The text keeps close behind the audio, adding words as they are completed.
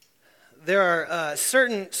There are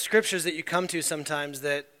certain scriptures that you come to sometimes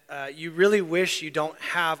that you really wish you don't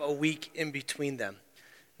have a week in between them.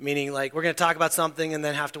 Meaning, like, we're going to talk about something and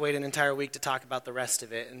then have to wait an entire week to talk about the rest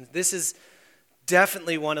of it. And this is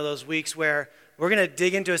definitely one of those weeks where we're going to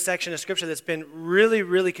dig into a section of scripture that's been really,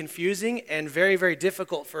 really confusing and very, very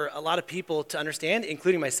difficult for a lot of people to understand,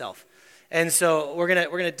 including myself. And so we're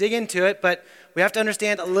gonna dig into it, but we have to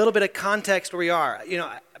understand a little bit of context where we are. You know,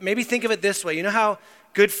 maybe think of it this way. You know how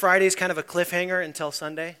Good Friday is kind of a cliffhanger until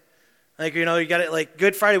Sunday? Like, you know, you got it, like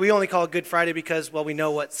Good Friday, we only call it Good Friday because, well, we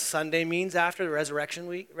know what Sunday means after the resurrection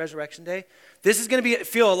week, Resurrection Day. This is going to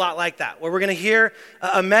feel a lot like that, where we're going to hear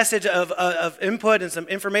a message of input and some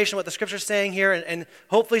information, what the Scripture's saying here, and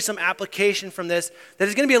hopefully some application from this that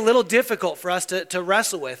is going to be a little difficult for us to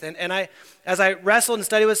wrestle with. And as I wrestled and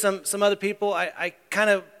studied with some other people, I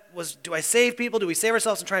kind of was, do I save people? Do we save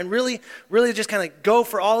ourselves and try and really, really just kind of go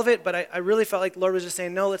for all of it? But I really felt like the Lord was just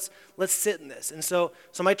saying, no, let's sit in this. And so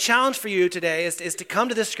my challenge for you today is to come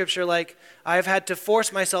to this scripture like I've had to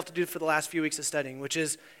force myself to do for the last few weeks of studying, which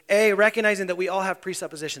is, A, recognizing that we all have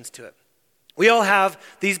presuppositions to it. We all have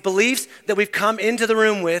these beliefs that we've come into the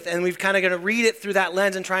room with, and we've kind of going to read it through that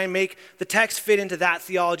lens and try and make the text fit into that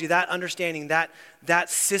theology, that understanding, that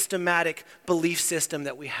systematic belief system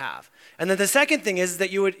that we have. And then the second thing is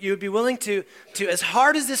that you would be willing to, as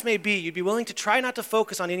hard as this may be, you'd be willing to try not to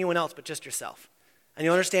focus on anyone else but just yourself. And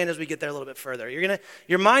you'll understand as we get there a little bit further.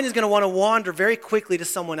 Your mind is going to want to wander very quickly to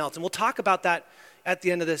someone else, and we'll talk about that at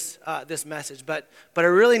the end of this message. But I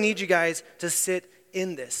really need you guys to sit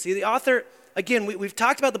in this. See, the author, again, we've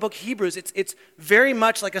talked about the book of Hebrews. It's very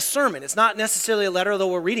much like a sermon. It's not necessarily a letter, although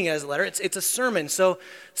we're reading it as a letter. It's a sermon. So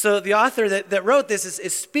the author that wrote this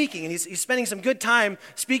is speaking, and he's spending some good time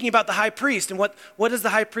speaking about the high priest and what does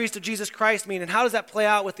the high priest of Jesus Christ mean, and how does that play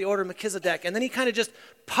out with the order of Melchizedek. And then he kind of just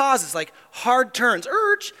pauses, like hard turns,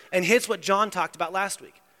 and hits what John talked about last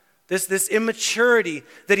week. This immaturity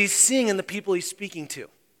that he's seeing in the people he's speaking to.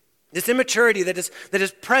 This immaturity that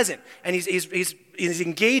is present, and he's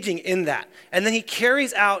engaging in that. And then he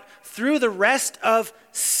carries out through the rest of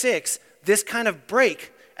 6 this kind of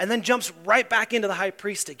break, and then jumps right back into the high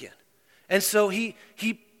priest again. And so he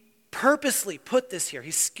purposely put this here.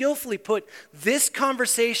 He skillfully put this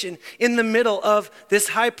conversation in the middle of this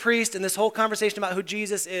high priest and this whole conversation about who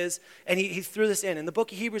Jesus is, and he threw this in. And the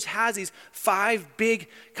book of Hebrews has these 5 big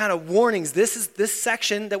kind of warnings. This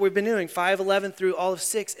section that we've been doing, 5:11 through all of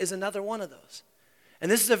 6, is another one of those. And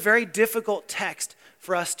this is a very difficult text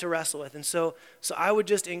for us to wrestle with. And so I would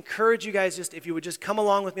just encourage you guys, if you would just come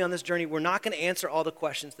along with me on this journey. We're not going to answer all the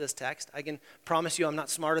questions to this text. I can promise you I'm not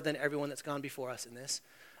smarter than everyone that's gone before us in this.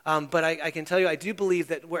 But I can tell you, I do believe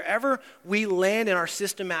that wherever we land in our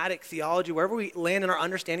systematic theology, wherever we land in our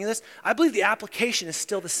understanding of this, I believe the application is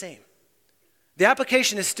still the same. The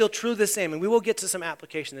application is still truly the same, and we will get to some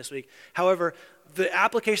application this week. However, the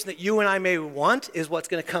application that you and I may want is what's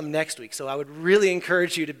going to come next week. So I would really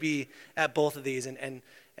encourage you to be at both of these and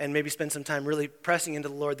maybe spend some time really pressing into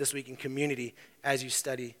the Lord this week in community as you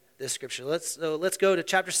study this scripture. Let's go to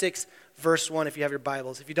chapter 6, verse 1 if you have your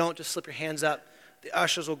Bibles. If you don't, just slip your hands up. The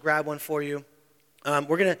ushers will grab one for you.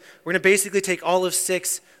 We're gonna basically take all of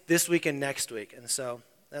 6 this week and next week, and so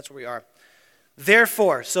that's where we are.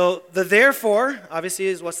 Therefore, so the therefore obviously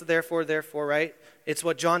is what's the therefore, right? It's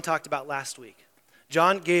what John talked about last week.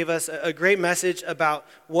 John gave us a great message about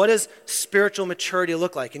what does spiritual maturity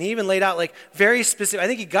look like. And he even laid out like very specific, I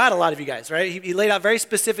think he got a lot of you guys, right? He laid out very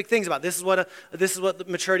specific things about this is what the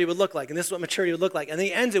maturity would look like, and this is what maturity would look like. And then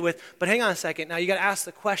he ends it with, but hang on a second, now you got to ask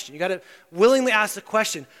the question. You got to willingly ask the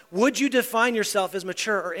question, would you define yourself as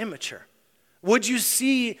mature or immature? Would you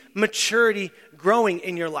see maturity growing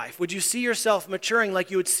in your life? Would you see yourself maturing like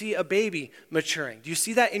you would see a baby maturing? Do you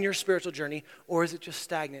see that in your spiritual journey, or is it just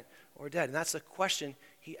stagnant or dead? And that's the question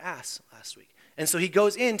he asked last week. And so he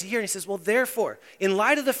goes into here and he says, well, therefore, in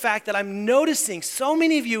light of the fact that I'm noticing so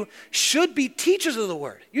many of you should be teachers of the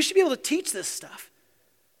word. You should be able to teach this stuff,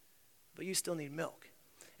 but you still need milk.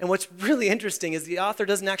 And what's really interesting is the author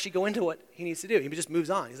doesn't actually go into what he needs to do. He just moves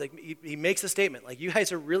on. He's like, he makes a statement like, you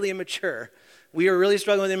guys are really immature. We are really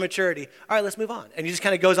struggling with immaturity. All right, let's move on. And he just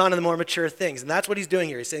kind of goes on to the more mature things. And that's what he's doing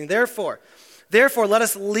here. He's saying, Therefore, let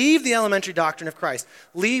us leave the elementary doctrine of Christ.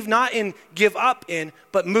 Leave not in, give up in,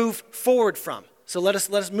 but move forward from. So let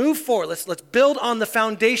us move forward. Let's build on the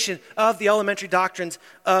foundation of the elementary doctrines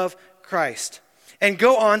of Christ and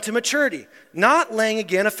go on to maturity, not laying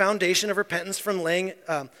again a foundation of repentance from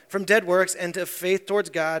dead works and of faith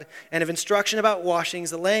towards God and of instruction about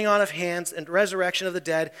washings, the laying on of hands and resurrection of the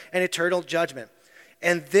dead and eternal judgment.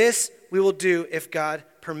 And this we will do if God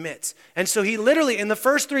permits. And so he literally, in the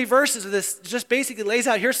first 3 verses of this, just basically lays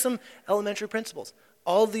out, here's some elementary principles.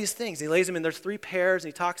 All of these things. He lays them in, there's 3 pairs, and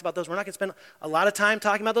he talks about those. We're not going to spend a lot of time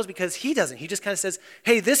talking about those because he doesn't. He just kind of says,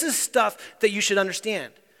 hey, this is stuff that you should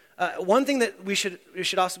understand. One thing that we should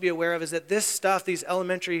also be aware of is that this stuff, these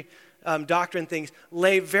elementary doctrine things,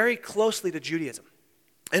 lay very closely to Judaism.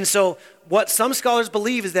 And so what some scholars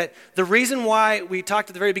believe is that the reason why we talked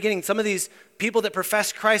at the very beginning, some of these people that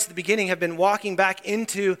professed Christ at the beginning have been walking back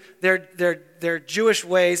into their Jewish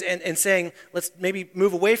ways and saying, let's maybe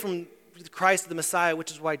move away from Christ the Messiah,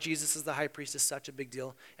 which is why Jesus as the high priest is such a big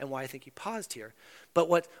deal and why I think he paused here. But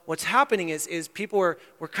what's happening is people were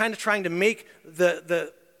kind of trying to make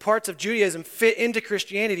the parts of Judaism fit into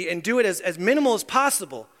Christianity and do it as minimal as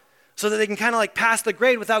possible so that they can kind of like pass the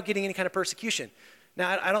grade without getting any kind of persecution.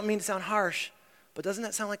 Now, I don't mean to sound harsh, but doesn't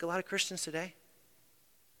that sound like a lot of Christians today?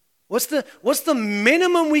 What's the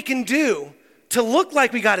minimum we can do to look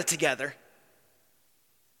like we got it together?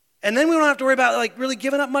 And then we don't have to worry about like really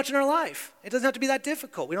giving up much in our life. It doesn't have to be that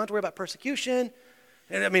difficult. We don't have to worry about persecution.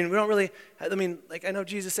 And I mean, like I know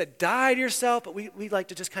Jesus said, die to yourself, but we like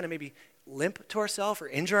to just kind of maybe limp to ourselves or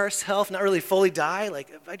injure ourselves, not really fully die. Like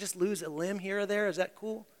if I just lose a limb here or there, is that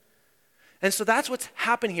cool? And so that's what's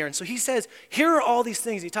happened here. And so he says, here are all these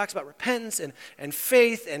things. He talks about repentance and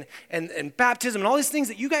faith and baptism and all these things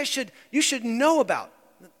that you should know about.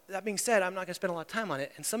 That being said, I'm not going to spend a lot of time on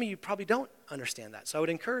it. And some of you probably don't understand that. So I would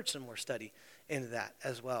encourage some more study into that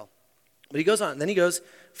as well. But he goes on. Then he goes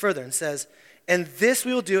further and says, and this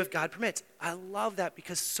we will do if God permits. I love that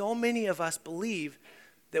because so many of us believe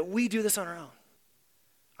that we do this on our own.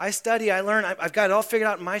 I study, I learn, I've got it all figured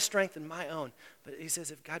out in my strength and my own. But he says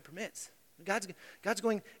if God permits. God's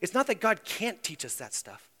going, it's not that God can't teach us that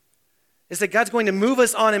stuff. It's that God's going to move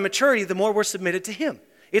us on in maturity the more we're submitted to him.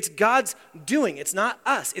 It's God's doing. It's not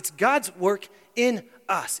us. It's God's work in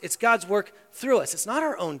us. It's God's work through us. It's not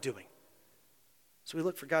our own doing. So we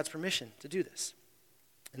look for God's permission to do this.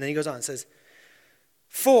 And then he goes on and says,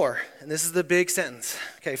 for, and this is the big sentence,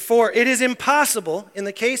 okay, for it is impossible in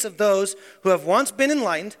the case of those who have once been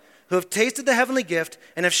enlightened, who have tasted the heavenly gift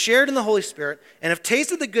and have shared in the Holy Spirit and have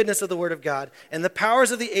tasted the goodness of the Word of God and the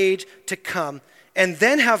powers of the age to come, and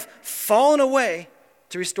then have fallen away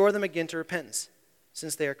to restore them again to repentance,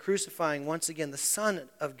 since they are crucifying once again the Son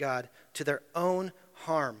of God to their own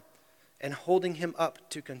harm and holding him up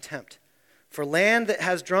to contempt. For land that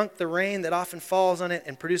has drunk the rain that often falls on it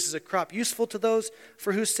and produces a crop useful to those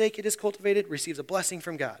for whose sake it is cultivated receives a blessing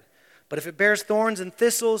from God. But if it bears thorns and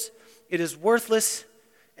thistles, it is worthless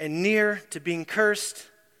and near to being cursed,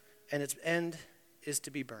 and its end is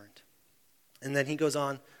to be burned. And then he goes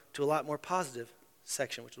on to a lot more positive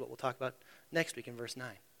section, which is what we'll talk about next week in verse 9.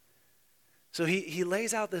 So he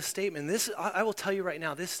lays out this statement. This, I will tell you right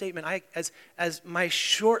now, this statement, as my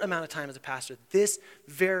short amount of time as a pastor, this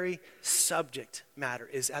very subject matter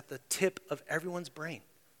is at the tip of everyone's brain.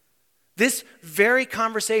 This very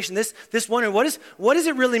conversation, this wondering, what does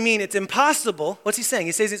it really mean? It's impossible. What's he saying?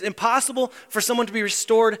 He says it's impossible for someone to be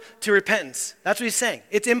restored to repentance. That's what he's saying.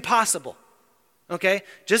 It's impossible. Okay?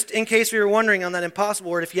 Just in case we were wondering on that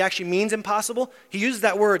impossible word, if he actually means impossible, he uses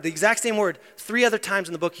that word, the exact same word, 3 other times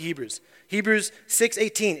in the book of Hebrews. Hebrews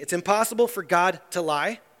 6:18, it's impossible for God to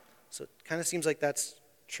lie. So it kind of seems like that's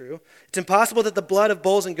true. It's impossible that the blood of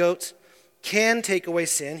bulls and goats can take away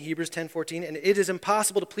sin, Hebrews 10:14, and it is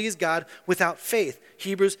impossible to please God without faith,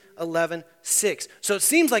 Hebrews 11:6. So it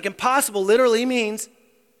seems like impossible literally means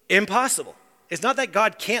impossible. It's not that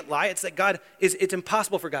God can't lie, it's that it's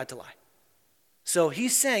impossible for God to lie. So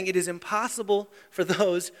he's saying it is impossible for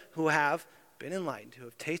those who have been enlightened, who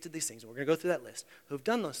have tasted these things, and we're going to go through that list, who have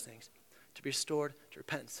done those things, to be restored to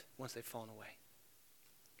repentance once they've fallen away.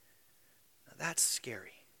 Now that's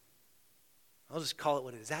scary. I'll just call it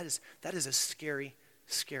what it is. That is a scary,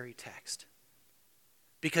 scary text.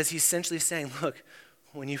 Because he's essentially saying, look,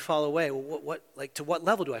 when you fall away, to what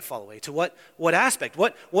level do I fall away? To what aspect?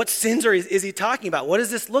 What sins is he talking about? What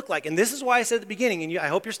does this look like? And this is why I said at the beginning, and I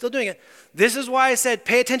hope you're still doing it, this is why I said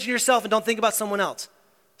pay attention to yourself and don't think about someone else.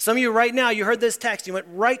 Some of you right now, you heard this text, you went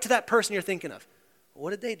right to that person you're thinking of.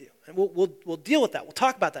 What did they do? And we'll deal with that. We'll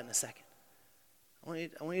talk about that in a second. I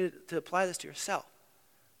want you to apply this to yourself.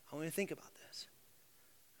 I want you to think about this.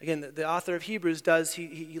 Again, the author of Hebrews does,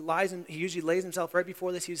 he usually lays himself right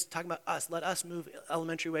before this. He's talking about us. Let us move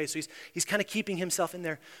elementary ways. So he's kind of keeping himself in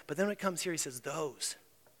there. But then when it comes here, he says those.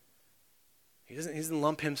 He doesn't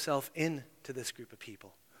lump himself into this group of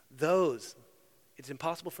people. Those. It's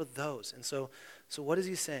impossible for those. And so what is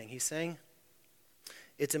he saying? He's saying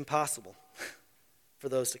it's impossible for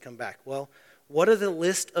those to come back. Well, what are the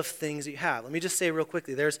list of things that you have? Let me just say real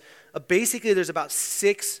quickly, there's about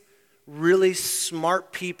 6 really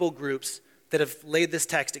smart people groups that have laid this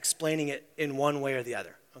text explaining it in one way or the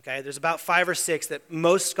other. Okay, there's about 5 or 6 that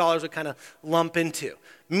most scholars would kind of lump into.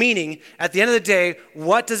 Meaning, at the end of the day,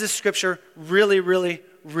 what does this scripture really, really,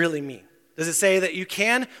 really mean? Does it say that you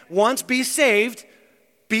can once be saved,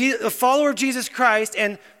 be a follower of Jesus Christ,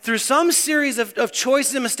 and through some series of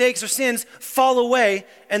choices and mistakes or sins, fall away,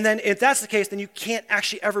 and then if that's the case, then you can't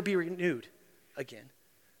actually ever be renewed again?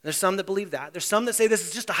 There's some that believe that. There's some that say this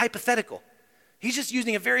is just a hypothetical. He's just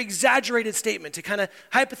using a very exaggerated statement to kind of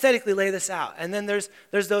hypothetically lay this out. And then there's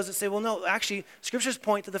those that say, well, no, actually, scriptures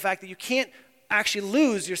point to the fact that you can't actually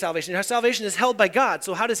lose your salvation. Our salvation is held by God.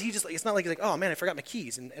 So how does he just, it's not like he's like, oh man, I forgot my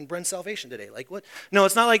keys and Bren's salvation today. Like what? No,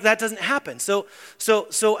 it's not like that doesn't happen. So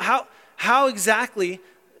how exactly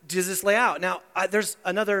does this lay out? Now, there's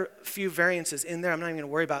another few variances in there. I'm not even going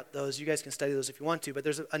to worry about those. You guys can study those if you want to, but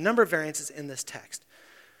there's a number of variances in this text.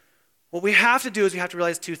 What we have to do is we have to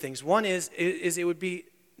realize 2 things. One is it would be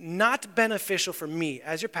not beneficial for me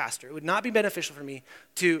as your pastor. It would not be beneficial for me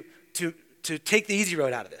to take the easy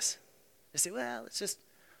road out of this. To say, well, let's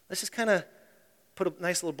just kind of put a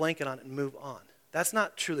nice little blanket on it and move on. That's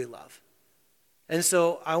not truly love. And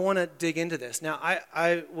so I want to dig into this. Now,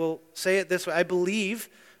 I will say it this way. I believe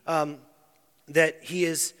that he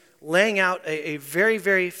is laying out a very,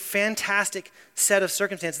 very fantastic set of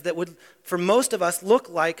circumstances that would, for most of us, look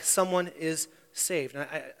like someone is saved.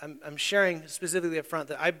 And I'm sharing specifically up front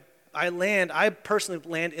that I personally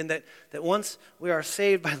land in that once we are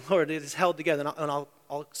saved by the Lord, it is held together. And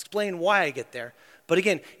I'll explain why I get there. But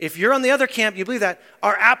again, if you're on the other camp, you believe that,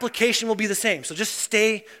 our application will be the same. So just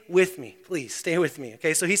stay with me. Please, stay with me.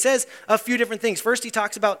 Okay, so he says a few different things. First, he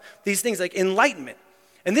talks about these things like enlightenment.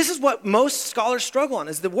 And this is what most scholars struggle on,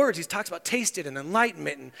 is the words. He talks about tasted and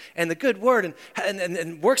enlightenment and the good word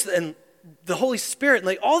and works and the Holy Spirit, and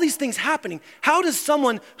like all these things happening. How does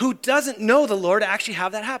someone who doesn't know the Lord actually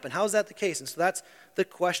have that happen? How is that the case? And so that's the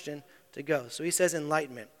question to go. So he says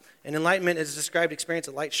enlightenment. And enlightenment is a described experience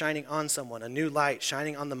of light shining on someone, a new light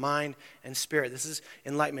shining on the mind and spirit. This is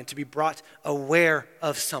enlightenment, to be brought aware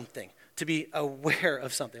of something, to be aware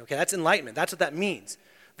of something. Okay, that's enlightenment. That's what that means.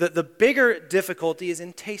 The bigger difficulty is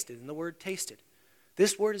in tasted, in the word tasted.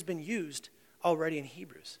 This word has been used already in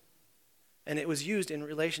Hebrews. And it was used in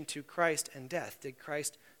relation to Christ and death. Did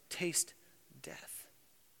Christ taste death?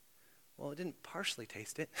 Well, it didn't partially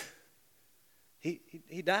taste it.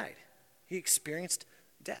 He died. He experienced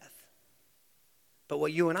death. But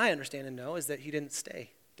what you and I understand and know is that he didn't stay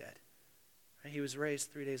dead. Right? He was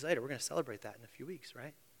raised 3 days later. We're going to celebrate that in a few weeks,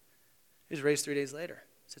 right? He was raised 3 days later.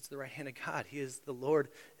 Sits at the right hand of God. He is the Lord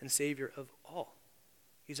and Savior of all.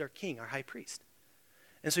 He's our King, our high priest.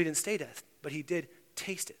 And so he didn't stay dead, but he did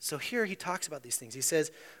taste it. So here he talks about these things. He says,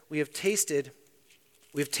 we have tasted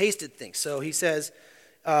things. So he says,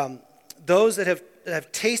 those that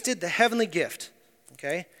have tasted the heavenly gift,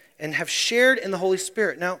 okay, and have shared in the Holy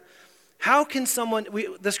Spirit. Now, how can someone,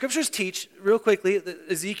 the scriptures teach, real quickly,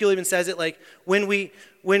 Ezekiel even says it, like when we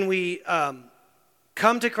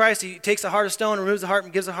come to Christ, he takes the heart of stone, removes the heart,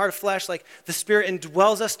 and gives a heart of flesh, like the Spirit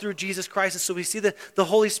indwells us through Jesus Christ, and so we see the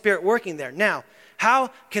Holy Spirit working there. Now,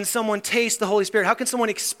 how can someone taste the Holy Spirit? How can someone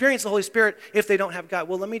experience the Holy Spirit if they don't have God?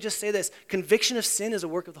 Well, let me just say this. Conviction of sin is a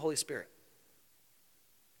work of the Holy Spirit.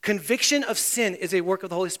 Conviction of sin is a work of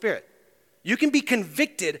the Holy Spirit. You can be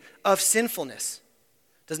convicted of sinfulness.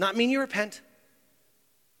 Does not mean you repent,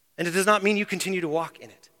 and it does not mean you continue to walk in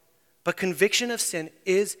it. But conviction of sin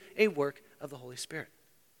is a work of the Holy Spirit.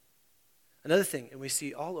 Another thing, and we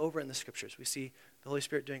see all over in the scriptures, we see the Holy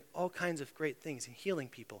Spirit doing all kinds of great things and healing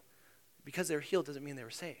people. Because they were healed doesn't mean they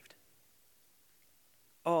were saved.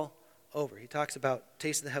 All over. He talks about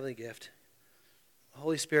taste of the heavenly gift. The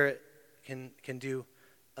Holy Spirit can do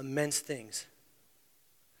immense things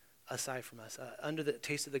aside from us. Under the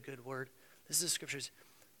taste of the good word. This is the scriptures.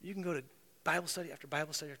 You can go to Bible study after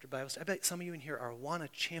Bible study after Bible study. I bet some of you in here are Awana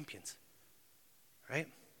champions. Right?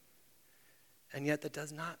 And yet that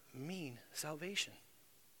does not mean salvation.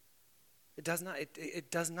 It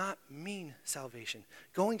does not mean salvation.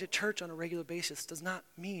 Going to church on a regular basis does not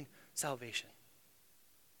mean salvation.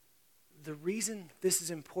 The reason this is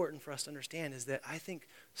important for us to understand is that I think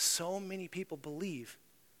so many people believe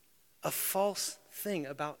a false thing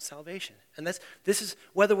about salvation. And this is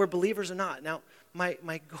whether we're believers or not. Now, my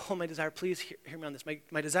goal, my desire, please hear me on this.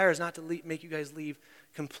 My desire is not to make you guys leave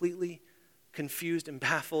completely confused and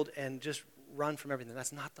baffled and just run from everything.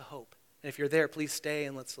 That's not the hope. And if you're there, please stay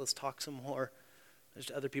and let's talk some more.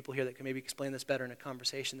 There's other people here that can maybe explain this better in a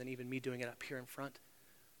conversation than even me doing it up here in front.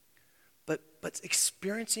 But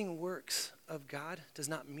experiencing works of God does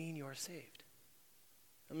not mean you are saved.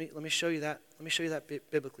 Let me show you that. Let me show you that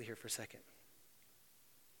biblically here for a second.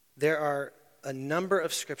 There are a number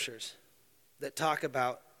of scriptures that talk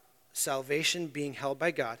about salvation being held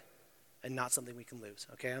by God and not something we can lose.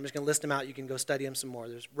 Okay, I'm just going to list them out. You can go study them some more.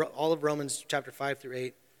 There's all of Romans chapter 5 through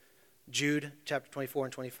 8, Jude chapter 24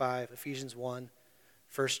 and 25, Ephesians 1,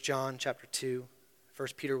 1 John chapter 2, 1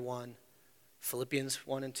 Peter 1, Philippians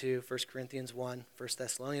 1 and 2, 1 Corinthians 1, 1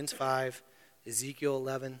 Thessalonians 5, Ezekiel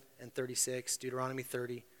 11 and 36, Deuteronomy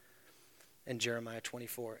 30, and Jeremiah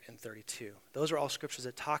 24 and 32. Those are all scriptures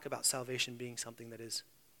that talk about salvation being something that is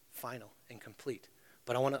final and complete.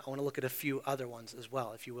 But I want to look at a few other ones as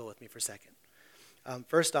well, if you will, with me for a second.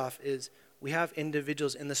 First off is we have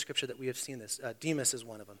individuals in the scripture that we have seen this. Demas is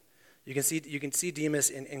one of them. You can see Demas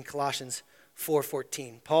in Colossians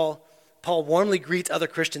 4:14. Paul warmly greets other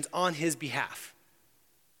Christians on his behalf.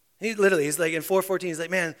 He's like in 4:14, he's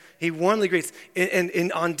like, man, he warmly greets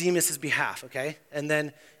on Demas' behalf, okay? And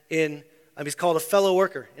then he's called a fellow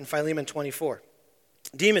worker in Philemon 24.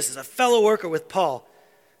 Demas is a fellow worker with Paul,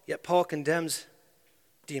 yet Paul condemns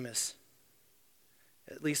Demas,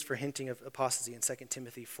 at least for hinting of apostasy in 2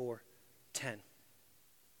 Timothy 4:10.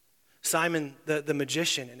 Simon the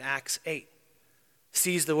magician in Acts 8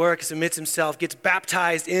 sees the work, submits himself, gets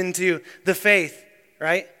baptized into the faith,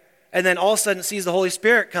 right? And then all of a sudden sees the Holy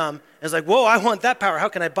Spirit come and is like, whoa, I want that power. How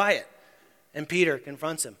can I buy it? And Peter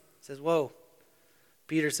confronts him, says, whoa.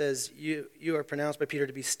 Peter says, you are pronounced by Peter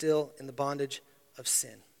to be still in the bondage of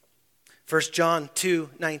sin. 1 John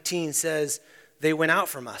 2:19 says, they went out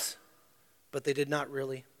from us, but they did not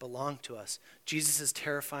really belong to us. Jesus'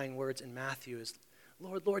 terrifying words in Matthew is,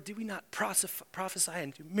 Lord, Lord, did we not prophesy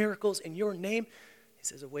and do miracles in your name? He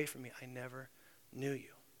says, away from me, I never knew you.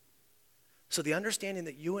 So the understanding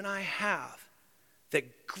that you and I have,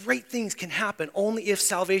 that great things can happen only if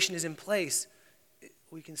salvation is in place,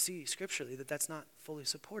 we can see scripturally that that's not fully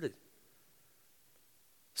supported.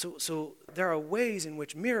 So there are ways in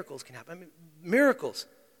which miracles can happen. I mean, miracles.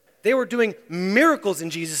 They were doing miracles in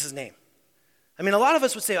Jesus' name. I mean, a lot of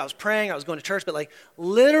us would say, I was praying, I was going to church, but like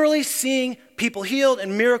literally seeing people healed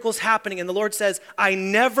and miracles happening, and the Lord says, I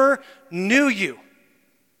never knew you.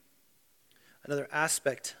 Another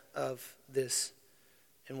aspect of this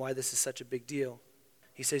and why this is such a big deal,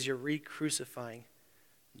 he says you're re-crucifying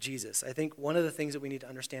Jesus. I think one of the things that we need to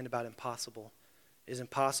understand about impossible is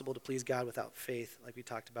impossible to please God without faith, like we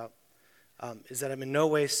talked about, is that I'm in no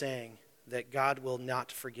way saying that God will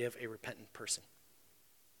not forgive a repentant person.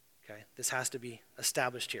 Okay? This has to be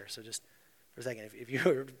established here. So just for a second, if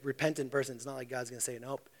you're a repentant person, it's not like God's going to say,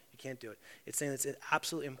 nope, you can't do it. It's saying it's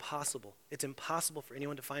absolutely impossible. It's impossible for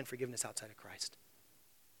anyone to find forgiveness outside of Christ.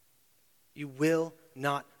 You will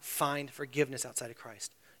not find forgiveness outside of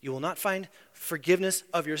Christ. You will not find forgiveness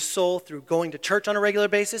of your soul through going to church on a regular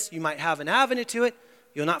basis. You might have an avenue to it.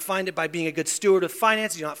 You'll not find it by being a good steward of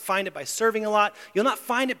finances. You'll not find it by serving a lot. You'll not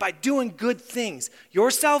find it by doing good things.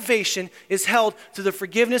 Your salvation is held through the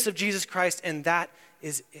forgiveness of Jesus Christ, and that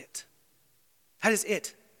is it. That is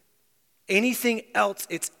it. Anything else,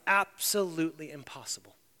 it's absolutely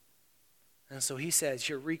impossible. And so he says,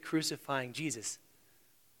 you're re-crucifying Jesus.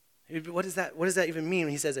 What does that even mean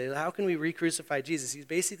when he says, how can we re-crucify Jesus? He's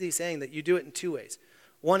basically saying that you do it in two ways.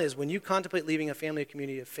 One is when you contemplate leaving a family, a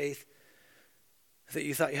community of faith that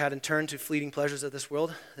you thought you had and turn to fleeting pleasures of this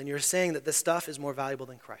world, then you're saying that this stuff is more valuable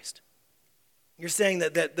than Christ. You're saying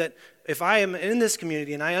that if I am in this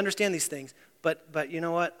community and I understand these things, but you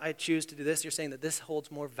know what, I choose to do this, you're saying that this holds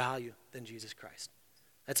more value than Jesus Christ.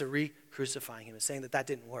 That's a re-crucifying him. It's saying that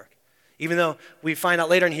didn't work. Even though we find out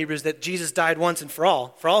later in Hebrews that Jesus died once and for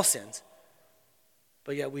all sins.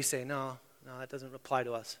 But yet we say, no, that doesn't apply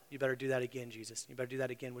to us. You better do that again, Jesus. You better do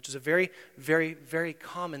that again, which is a very, very, very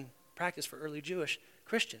common practice for early Jewish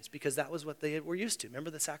Christians because that was what they were used to. Remember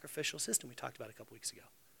the sacrificial system we talked about a couple weeks ago.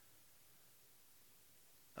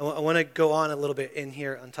 I want to go on a little bit in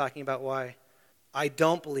here on talking about why I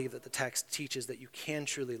don't believe that the text teaches that you can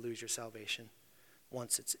truly lose your salvation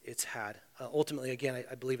once it's had. Ultimately, again,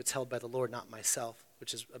 I believe it's held by the Lord, not myself,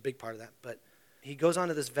 which is a big part of that. But he goes on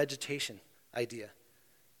to this vegetation idea.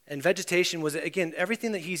 And vegetation was, again,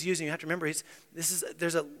 everything that he's using, you have to remember,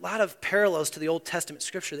 there's a lot of parallels to the Old Testament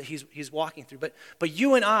scripture that he's walking through. But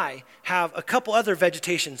you and I have a couple other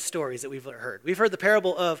vegetation stories that we've heard. We've heard the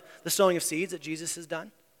parable of the sowing of seeds that Jesus has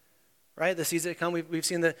done, right? The seeds that come. We've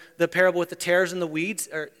seen the parable with the tares and the weeds,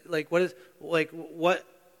 or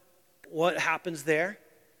what happens there.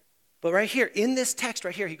 But right here, in this text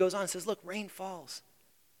right here, he goes on and says, look, rain falls.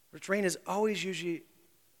 Which rain is always usually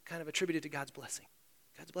kind of attributed to God's blessing.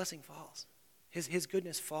 God's blessing falls. His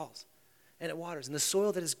goodness falls. and it waters. And the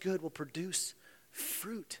soil that is good will produce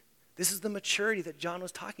fruit. This is the maturity that John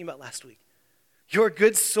was talking about last week. Your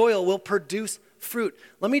good soil will produce fruit.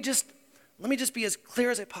 Let me just be as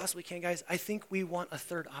clear as I possibly can, guys. I think we want a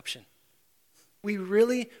third option. We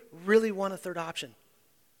really, really want a third option.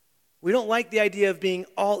 We don't like the idea of being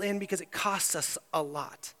all in because it costs us a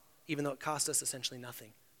lot, even though it costs us essentially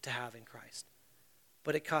nothing to have in Christ.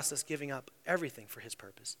 But it costs us giving up everything for his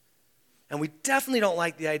purpose. And we definitely don't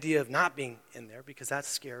like the idea of not being in there because that's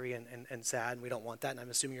scary and sad, and we don't want that. And I'm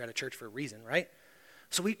assuming you're at a church for a reason, right?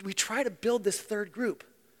 So we try to build this third group.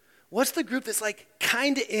 What's the group that's like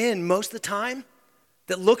kind of in most of the time,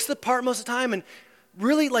 that looks the part most of the time, and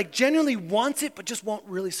really like genuinely wants it but just won't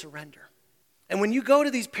really surrender? And when you go to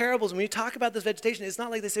these parables, when you talk about this vegetation, it's not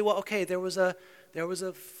like they say, well, okay, there was a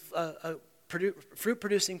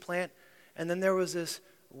fruit-producing plant, and then there was this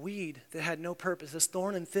weed that had no purpose, this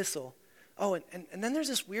thorn and thistle. Oh, and then there's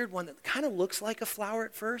this weird one that kind of looks like a flower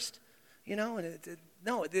at first, and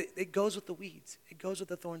it goes with the weeds. It goes with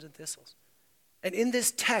the thorns and thistles. And in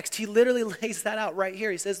this text, he literally lays that out right here.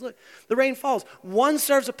 He says, look, the rain falls. One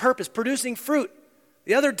serves a purpose, producing fruit.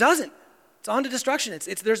 The other doesn't. It's on to destruction.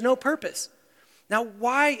 There's no purpose. Now,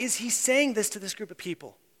 why is he saying this to this group of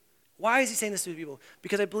people? Why is he saying this to the people?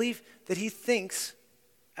 Because I believe that he thinks,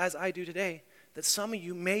 as I do today, that some of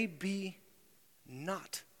you may be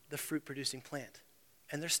not the fruit-producing plant,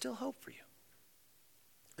 and there's still hope for you.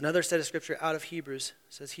 Another set of scripture out of Hebrews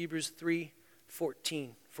says, Hebrews 3:14,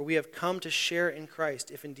 for we have come to share in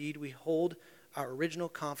Christ, if indeed we hold our original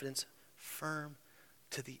confidence firm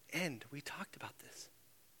to the end. We talked about this.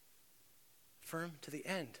 Firm to the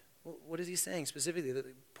end. Well, what is he saying specifically? The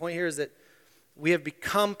point here is that we have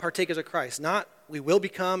become partakers of Christ. Not we will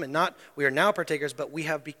become, and not we are now partakers, but we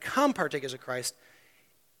have become partakers of Christ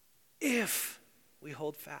if we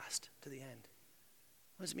hold fast to the end.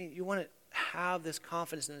 What does it mean? You want to have this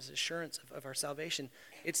confidence and this assurance of our salvation.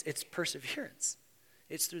 It's perseverance.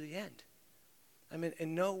 It's through the end. I mean,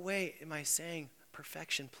 in no way am I saying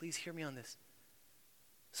perfection. Please hear me on this.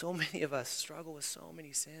 So many of us struggle with so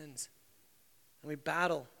many sins. And we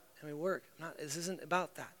battle and we work. This isn't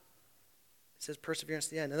about that. It says perseverance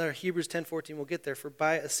to the end. Another Hebrews 10:14, we'll get there. For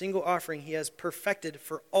by a single offering he has perfected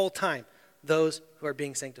for all time those who are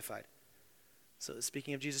being sanctified. So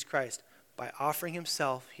speaking of Jesus Christ, by offering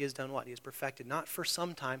himself, he has done what? He has perfected, not for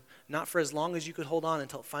some time, not for as long as you could hold on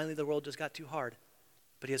until finally the world just got too hard,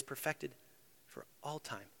 but he has perfected for all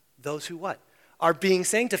time. Those who what? Are being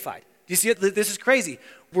sanctified. Do you see it? This is crazy.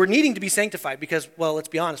 We're needing to be sanctified because, well, let's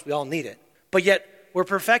be honest, we all need it. But yet, we're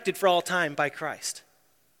perfected for all time by Christ.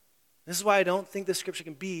 This is why I don't think the scripture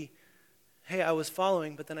can be, hey, I was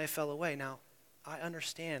following, but then I fell away. Now, I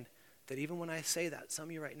understand that even when I say that, some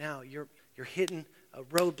of you right now, you're hitting a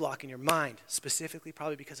roadblock in your mind, specifically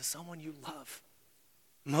probably because of someone you love.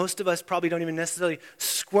 Most of us probably don't even necessarily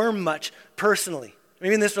squirm much personally.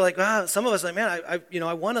 Maybe in this we're like, some of us are like, man,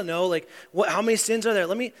 I want to know like how many sins are there?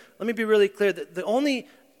 Let me be really clear that the only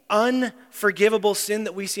unforgivable sin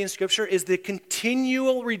that we see in Scripture is the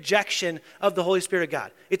continual rejection of the Holy Spirit of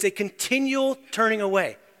God. It's a continual turning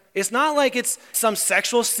away. It's not like it's some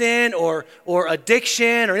sexual sin or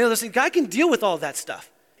addiction or any of those things. God can deal with all of that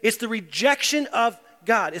stuff. It's the rejection of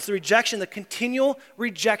God. It's the continual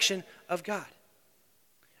rejection of God.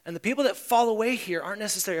 And the people that fall away here aren't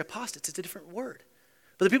necessarily apostates. It's a different word.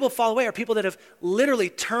 But the people that fall away are people that have literally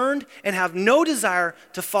turned and have no desire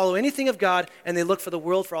to follow anything of God, and they look for the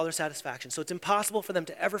world for all their satisfaction. So it's impossible for them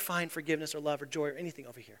to ever find forgiveness or love or joy or anything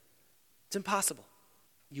over here. It's impossible.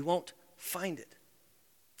 You won't find it.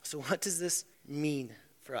 So what does this mean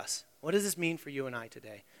for us? What does this mean for you and I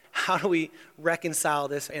today? How do we reconcile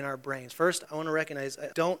this in our brains? First, I want to recognize I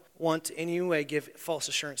don't want to in any way give false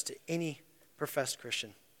assurance to any professed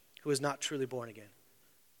Christian who is not truly born again.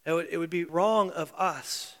 It would be wrong of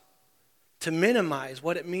us to minimize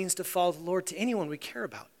what it means to follow the Lord to anyone we care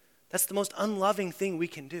about. That's the most unloving thing we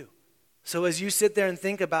can do. So as you sit there and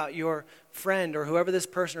think about your friend or whoever this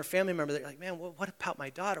person or family member, they're like, man, what about my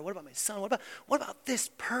daughter? What about my son? What about this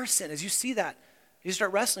person? As you see that, you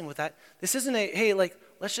start wrestling with that. This isn't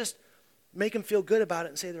let's just make them feel good about it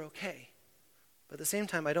and say they're okay. But at the same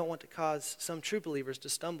time, I don't want to cause some true believers to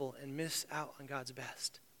stumble and miss out on God's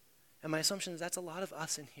best. And my assumption is that's a lot of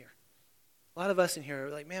us in here. A lot of us in here are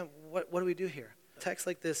like, man, what do we do here? A text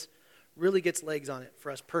like this really gets legs on it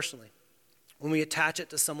for us personally when we attach it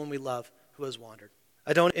to someone we love who has wandered.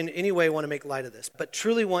 I don't in any way want to make light of this, but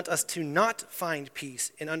truly want us to not find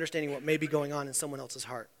peace in understanding what may be going on in someone else's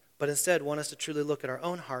heart, but instead want us to truly look at our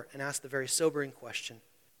own heart and ask the very sobering question,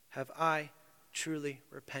 have I truly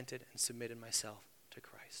repented and submitted myself to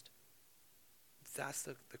Christ? That's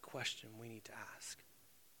the question we need to ask.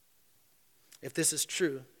 If this is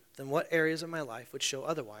true, then what areas of my life would show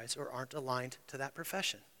otherwise or aren't aligned to that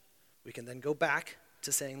profession? We can then go back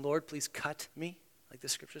to saying, Lord, please cut me, like the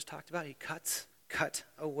scriptures talked about. He cut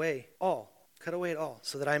away it all,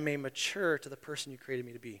 so that I may mature to the person you created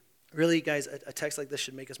me to be. Really, guys, a text like this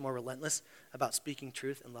should make us more relentless about speaking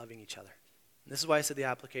truth and loving each other. And this is why I said the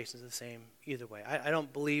application is the same either way. I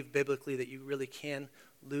don't believe biblically that you really can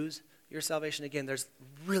lose your salvation. Again, there's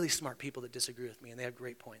really smart people that disagree with me, and they have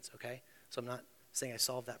great points, okay? So I'm not saying I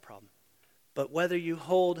solved that problem. But whether you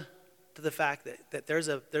hold to the fact that there's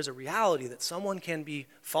a reality that someone can be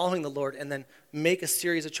following the Lord and then make a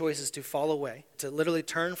series of choices to fall away, to literally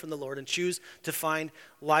turn from the Lord and choose to find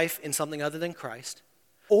life in something other than Christ,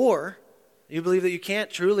 or you believe that you can't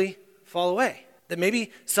truly fall away. That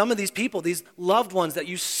maybe some of these people, these loved ones that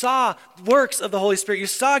you saw works of the Holy Spirit, you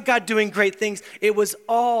saw God doing great things, it was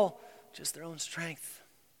all just their own strength.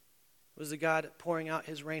 It was the God pouring out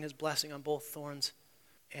his rain, his blessing on both thorns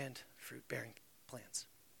and fruit-bearing plants.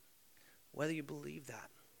 Whether you believe that,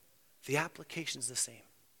 the application is the same.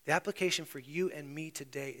 The application for you and me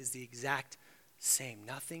today is the exact same.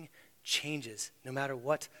 Nothing changes no matter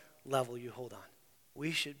what level you hold on.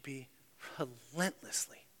 We should be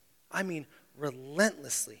relentlessly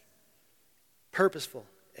purposeful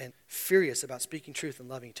and furious about speaking truth and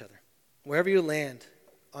loving each other. Wherever you land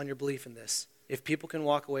on your belief in this, if people can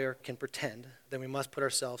walk away or can pretend, then we must put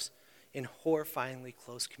ourselves in horrifyingly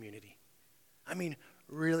close community.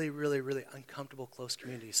 Really, really, really uncomfortable close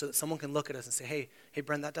community, so that someone can look at us and say, hey,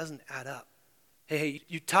 Bren, that doesn't add up. Hey,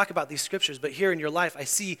 you talk about these scriptures, but here in your life, I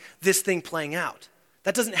see this thing playing out.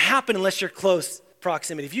 That doesn't happen unless you're close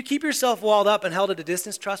proximity. If you keep yourself walled up and held at a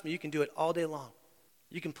distance, trust me, you can do it all day long.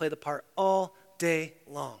 You can play the part all day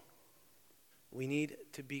long. We need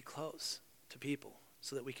to be close to people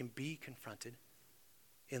so that we can be confronted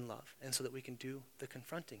in love and so that we can do the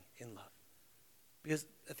confronting in love. Because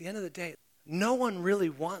at the end of the day, no one really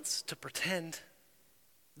wants to pretend.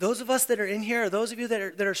 Those of us that are in here, or those of you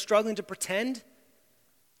that are struggling to pretend,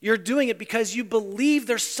 you're doing it because you believe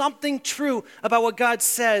there's something true about what God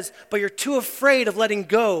says, but you're too afraid of letting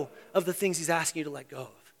go of the things he's asking you to let go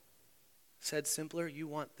of. Said simpler, you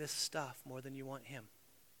want this stuff more than you want him.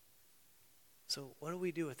 So what do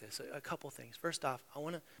we do with this? A couple things. First off, I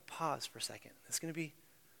want to pause for a second. It's going to be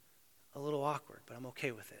a little awkward, but I'm okay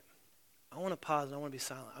with it. I want to pause and I want to be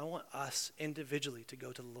silent. I want us individually to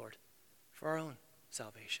go to the Lord for our own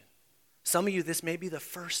salvation. Some of you, this may be the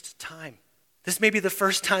first time. This may be the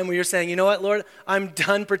first time where you're saying, you know what, Lord, I'm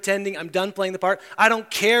done pretending. I'm done playing the part. I don't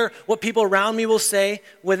care what people around me will say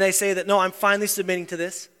when they say that, no, I'm finally submitting to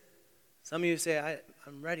this. Some of you say,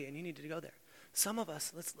 I'm ready, and you need to go there. Some of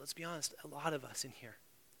us, let's be honest, a lot of us in here,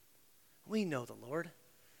 we know the Lord.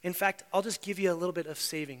 In fact, I'll just give you a little bit of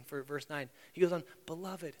saving for verse 9. He goes on,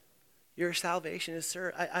 beloved, your salvation is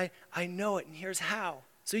certain. I know it, and here's how.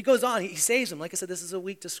 So he goes on, he saves him. Like I said, this is a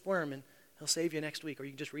week to squirm, and he'll save you next week, or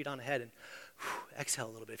you can just read on ahead and exhale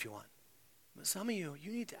a little bit if you want. But some of you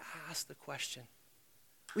need to ask the question.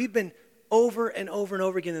 We've been over and over and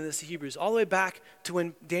over again in this Hebrews, all the way back to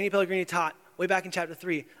when Danny Pellegrini taught, way back in chapter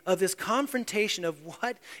 3, of this confrontation of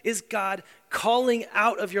what is God calling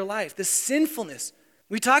out of your life, this sinfulness.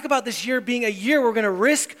 We talk about this year being a year where we're going to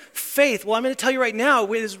risk faith. Well, I'm going to tell you right now,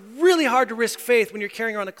 it is really hard to risk faith when you're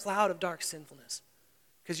carrying around a cloud of dark sinfulness,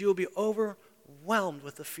 because you will be overwhelmed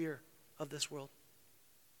with the fear of this world.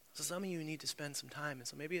 So some of you need to spend some time. And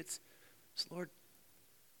so maybe it's Lord,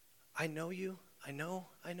 I know you,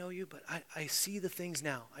 but I see the things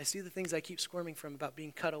now. I see the things I keep squirming from about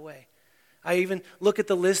being cut away. I even look at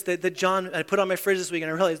the list that John, I put on my fridge this week,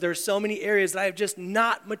 and I realized there are so many areas that I have just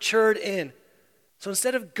not matured in. So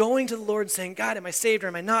instead of going to the Lord and saying, God, am I saved or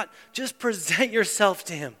am I not? Just present yourself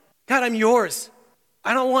to him. God, I'm yours.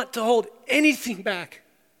 I don't want to hold anything back.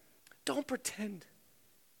 Don't pretend.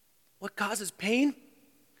 What causes pain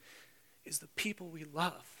is the people we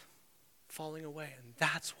love falling away. And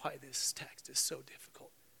that's why this text is so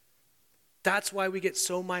difficult. That's why we get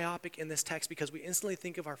so myopic in this text, because we instantly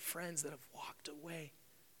think of our friends that have walked away.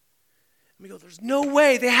 And we go, there's no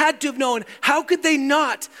way. They had to have known. How could they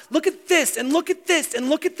not? Look at this and look at this and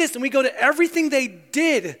look at this. And we go to everything they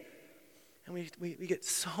did. And we get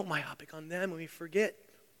so myopic on them, and we forget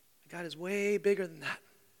that God is way bigger than that.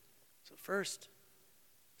 So first,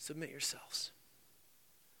 submit yourselves.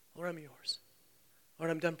 Lord, I'm yours. Lord,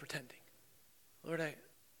 I'm done pretending. Lord,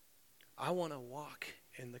 I want to walk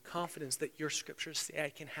in the confidence that your scriptures say I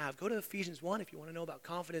can have. Go to Ephesians 1 if you want to know about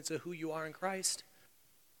confidence of who you are in Christ.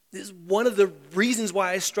 This is one of the reasons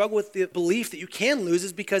why I struggle with the belief that you can lose,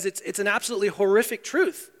 is because it's an absolutely horrific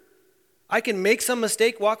truth. I can make some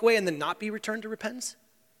mistake, walk away, and then not be returned to repentance?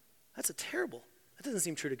 That's that doesn't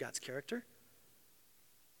seem true to God's character.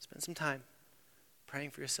 Spend some time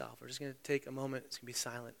praying for yourself. We're just going to take a moment. It's going to be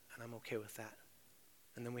silent, and I'm okay with that.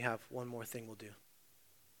 And then we have one more thing we'll do.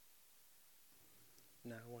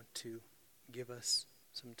 Now I want to give us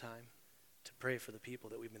some time to pray for the people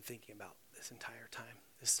that we've been thinking about this entire time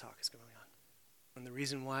this talk is going on. And the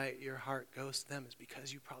reason why your heart goes to them is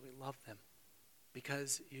because you probably love them,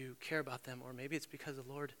 because you care about them, or maybe it's because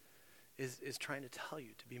the Lord is trying to tell you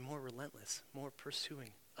to be more relentless, more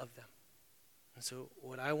pursuing of them. And so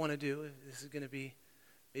what I want to do, this is going to be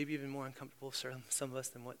maybe even more uncomfortable for some of us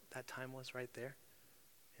than what that time was right there.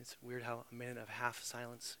 It's weird how a minute of half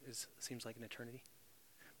silence seems like an eternity.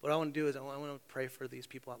 What I want to do is I want to pray for these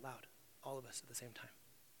people out loud, all of us at the same time.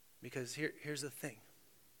 Because here's the thing.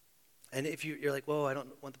 And if you're like, whoa, I don't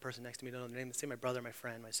want the person next to me to know their name. Say my brother, my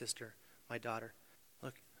friend, my sister, my daughter.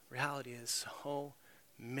 Look, reality is so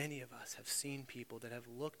many of us have seen people that have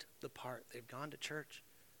looked the part. They've gone to church.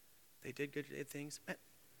 They did good things. Man,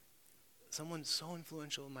 someone so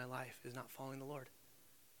influential in my life is not following the Lord.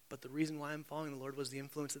 But the reason why I'm following the Lord was the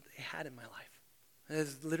influence that they had in my life. And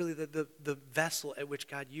it's literally the vessel at which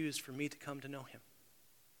God used for me to come to know him.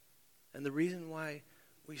 And the reason why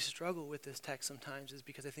we struggle with this text sometimes is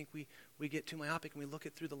because I think we get too myopic and we look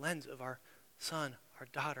it through the lens of our son, our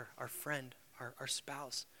daughter, our friend, our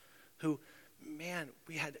spouse, who, man,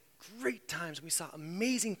 we had great times and we saw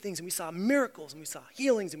amazing things and we saw miracles and we saw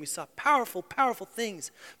healings and we saw powerful, powerful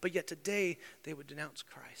things. But yet today they would denounce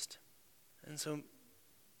Christ. And so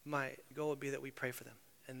my goal would be that we pray for them.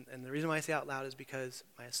 And the reason why I say out loud is because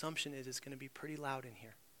my assumption is it's going to be pretty loud in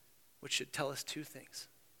here, which should tell us two things.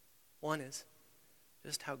 One is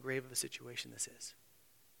just how grave of a situation this is.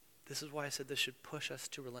 This is why I said this should push us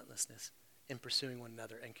to relentlessness in pursuing one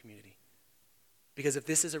another and community. Because if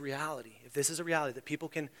this is a reality that people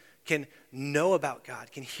can know about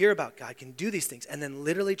God, can hear about God, can do these things, and then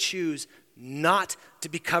literally choose not to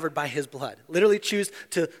be covered by his blood, literally choose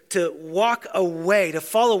to walk away, to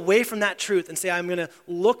fall away from that truth and say, I'm going to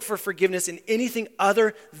look for forgiveness in anything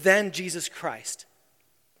other than Jesus Christ.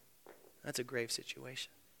 That's a grave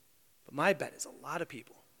situation. But my bet is a lot of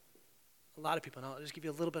people, and I'll just give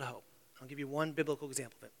you a little bit of hope. I'll give you one biblical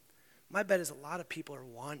example of it. My bet is a lot of people are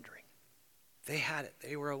wandering. They had it.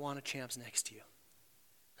 They were Awana champs next to you.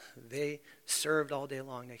 They served all day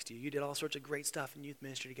long next to you. You did all sorts of great stuff in youth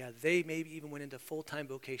ministry together. They maybe even went into full-time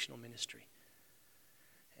vocational ministry.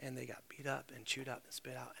 And they got beat up and chewed up and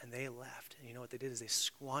spit out, and they left. And you know what they did is they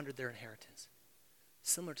squandered their inheritance.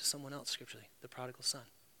 Similar to someone else scripturally, the prodigal son.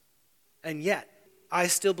 And yet, I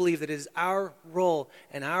still believe that it is our role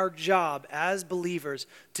and our job as believers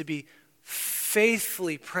to be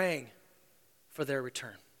faithfully praying for their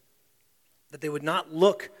return. That they would not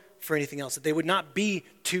look for anything else, that they would not be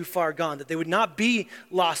too far gone, that they would not be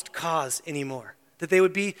lost cause anymore, that they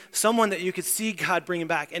would be someone that you could see God bringing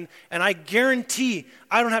back. And I guarantee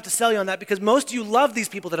I don't have to sell you on that because most of you love these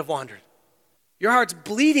people that have wandered. Your heart's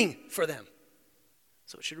bleeding for them.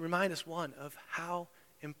 So it should remind us, one, of how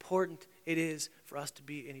important it is for us to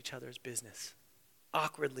be in each other's business,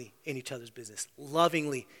 awkwardly in each other's business,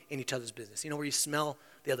 lovingly in each other's business. You know, where you smell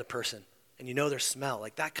the other person and you know their smell,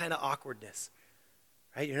 like that kind of awkwardness,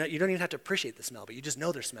 right? You don't even have to appreciate the smell, but you just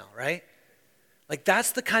know their smell, right? Like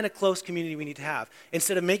that's the kind of close community we need to have.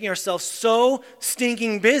 Instead of making ourselves so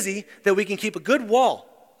stinking busy that we can keep a good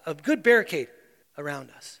wall, a good barricade around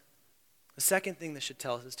us. The second thing this should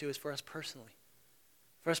tell us is for us personally.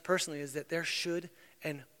 For us personally is that there should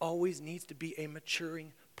and always needs to be a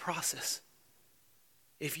maturing process.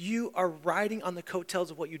 If you are riding on the coattails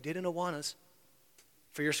of what you did in Awanas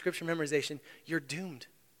for your scripture memorization, you're doomed.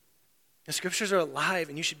 The scriptures are alive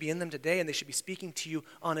and you should be in them today and they should be speaking to you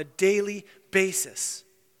on a daily basis.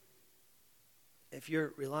 If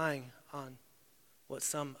you're relying on what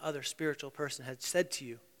some other spiritual person had said to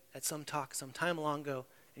you at some talk some time long ago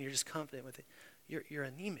and you're just confident with it, you're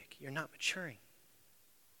anemic. You're not maturing.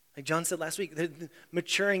 Like John said last week,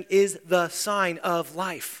 maturing is the sign of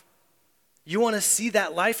life. You want to see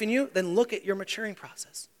that life in you? Then look at your maturing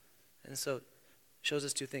process. And so it shows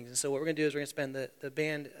us two things. And so what we're going to do is we're going to spend the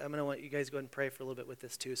band. I'm going to want you guys to go ahead and pray for a little bit with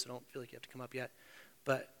this too, so don't feel like you have to come up yet.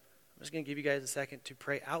 But I'm just going to give you guys a second to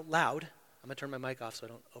pray out loud. I'm going to turn my mic off so I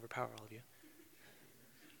don't overpower all of you.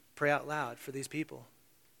 Pray out loud for these people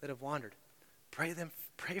that have wandered. Pray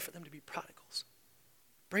for them to be prodigals.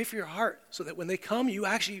 Pray for your heart so that when they come, you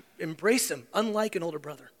actually embrace them, unlike an older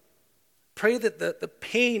brother. Pray that the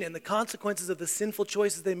pain and the consequences of the sinful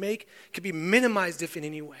choices they make can be minimized if in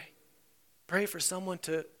any way. Pray for someone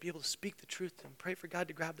to be able to speak the truth to them. Pray for God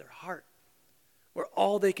to grab their heart. where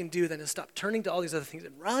all they can do then is stop turning to all these other things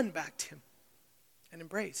and run back to him and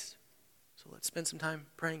embrace. So let's spend some time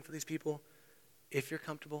praying for these people, if you're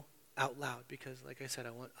comfortable, out loud, because like I said,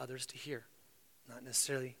 I want others to hear, not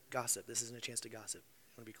necessarily gossip. This isn't a chance to gossip.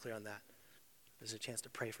 I want to be clear on that. This is a chance to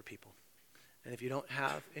pray for people. And if you don't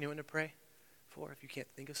have anyone to pray for, if you can't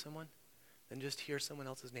think of someone, then just hear someone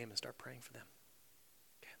else's name and start praying for them.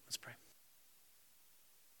 Okay, let's pray.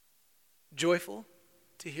 Joyful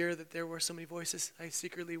to hear that there were so many voices. I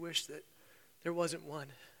secretly wish that there wasn't one.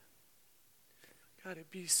 God,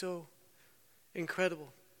 it'd be so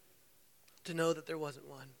incredible to know that there wasn't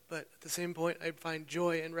one. But at the same point, I find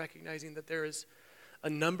joy in recognizing that there is a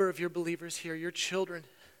number of your believers here, your children,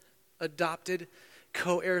 adopted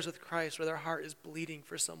co-heirs with Christ, where their heart is bleeding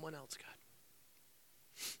for someone else, God.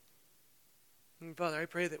 And Father, I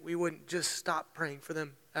pray that we wouldn't just stop praying for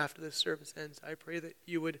them after this service ends. I pray that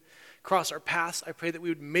you would cross our paths. I pray that we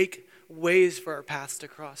would make ways for our paths to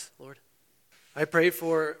cross, Lord. I pray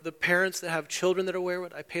for the parents that have children that are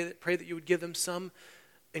wayward. I pray that you would give them some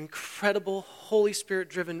incredible Holy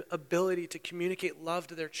Spirit-driven ability to communicate love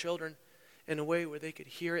to their children in a way where they could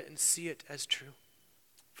hear it and see it as true.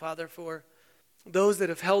 Father, for those that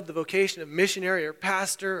have held the vocation of missionary or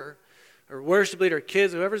pastor or worship leader,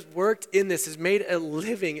 kids, whoever's worked in this, has made a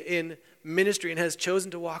living in ministry and has chosen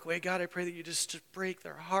to walk away, God, I pray that you just break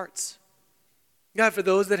their hearts. God, for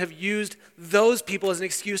those that have used those people as an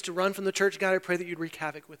excuse to run from the church, God, I pray that you'd wreak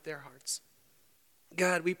havoc with their hearts.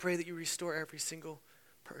 God, we pray that you restore every single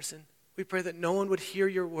person. We pray that no one would hear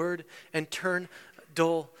your word and turn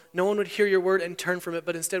dull. No one would hear your word and turn from it,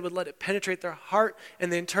 but instead would let it penetrate their heart,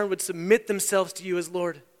 and they in turn would submit themselves to you as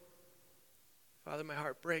Lord. Father, my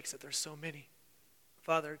heart breaks that there's so many.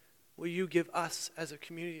 Father, will you give us as a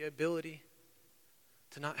community ability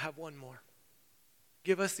to not have one more?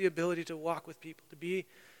 Give us the ability to walk with people, to be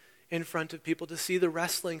in front of people, to see the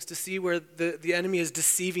wrestlings, to see where the enemy is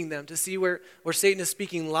deceiving them, to see where Satan is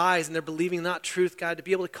speaking lies and they're believing not truth, God, to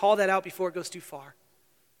be able to call that out before it goes too far.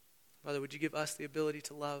 Father, would you give us the ability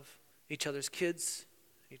to love each other's kids,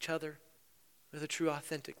 each other, with a true,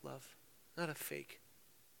 authentic love, not a fake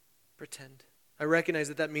pretend. I recognize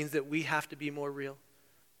that means that we have to be more real.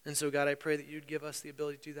 And so, God, I pray that you'd give us the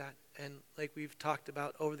ability to do that. And like we've talked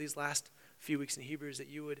about over these last few weeks in Hebrews, that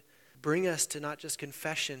you would bring us to not just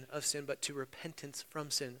confession of sin, but to repentance from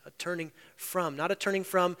sin, a turning from, not a turning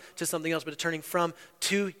from to something else, but a turning from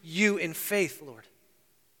to you in faith, Lord.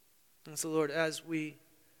 And so, Lord, as we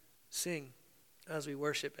sing, as we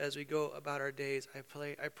worship, as we go about our days, I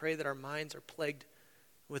pray that our minds are plagued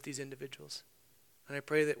with these individuals. And I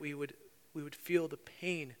pray that we would feel the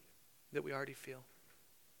pain that we already feel.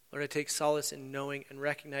 Lord, I take solace in knowing and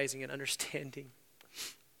recognizing and understanding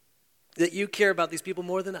that you care about these people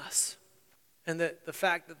more than us. And that the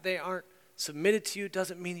fact that they aren't submitted to you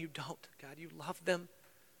doesn't mean you don't. God, you love them.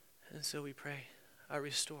 And so we pray,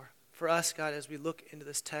 restore. For us, God, as we look into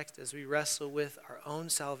this text, as we wrestle with our own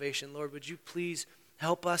salvation, Lord, would you please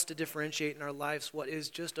help us to differentiate in our lives what is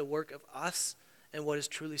just a work of us and what is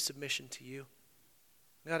truly submission to you.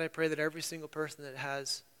 God, I pray that every single person that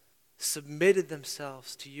has submitted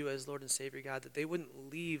themselves to you as Lord and Savior, God, that they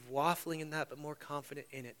wouldn't leave waffling in that, but more confident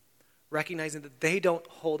in it, recognizing that they don't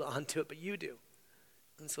hold on to it, but you do.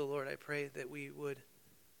 And so, Lord, I pray that we would,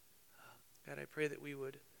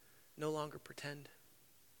 no longer pretend.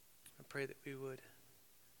 I pray that we would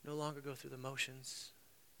no longer go through the motions.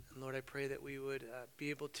 And Lord, I pray that we would be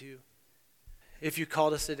able to, if you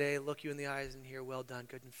called us today, look you in the eyes and hear, well done,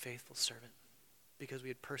 good and faithful servant, because we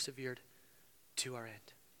had persevered to our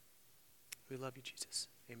end. We love you, Jesus.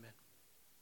 Amen.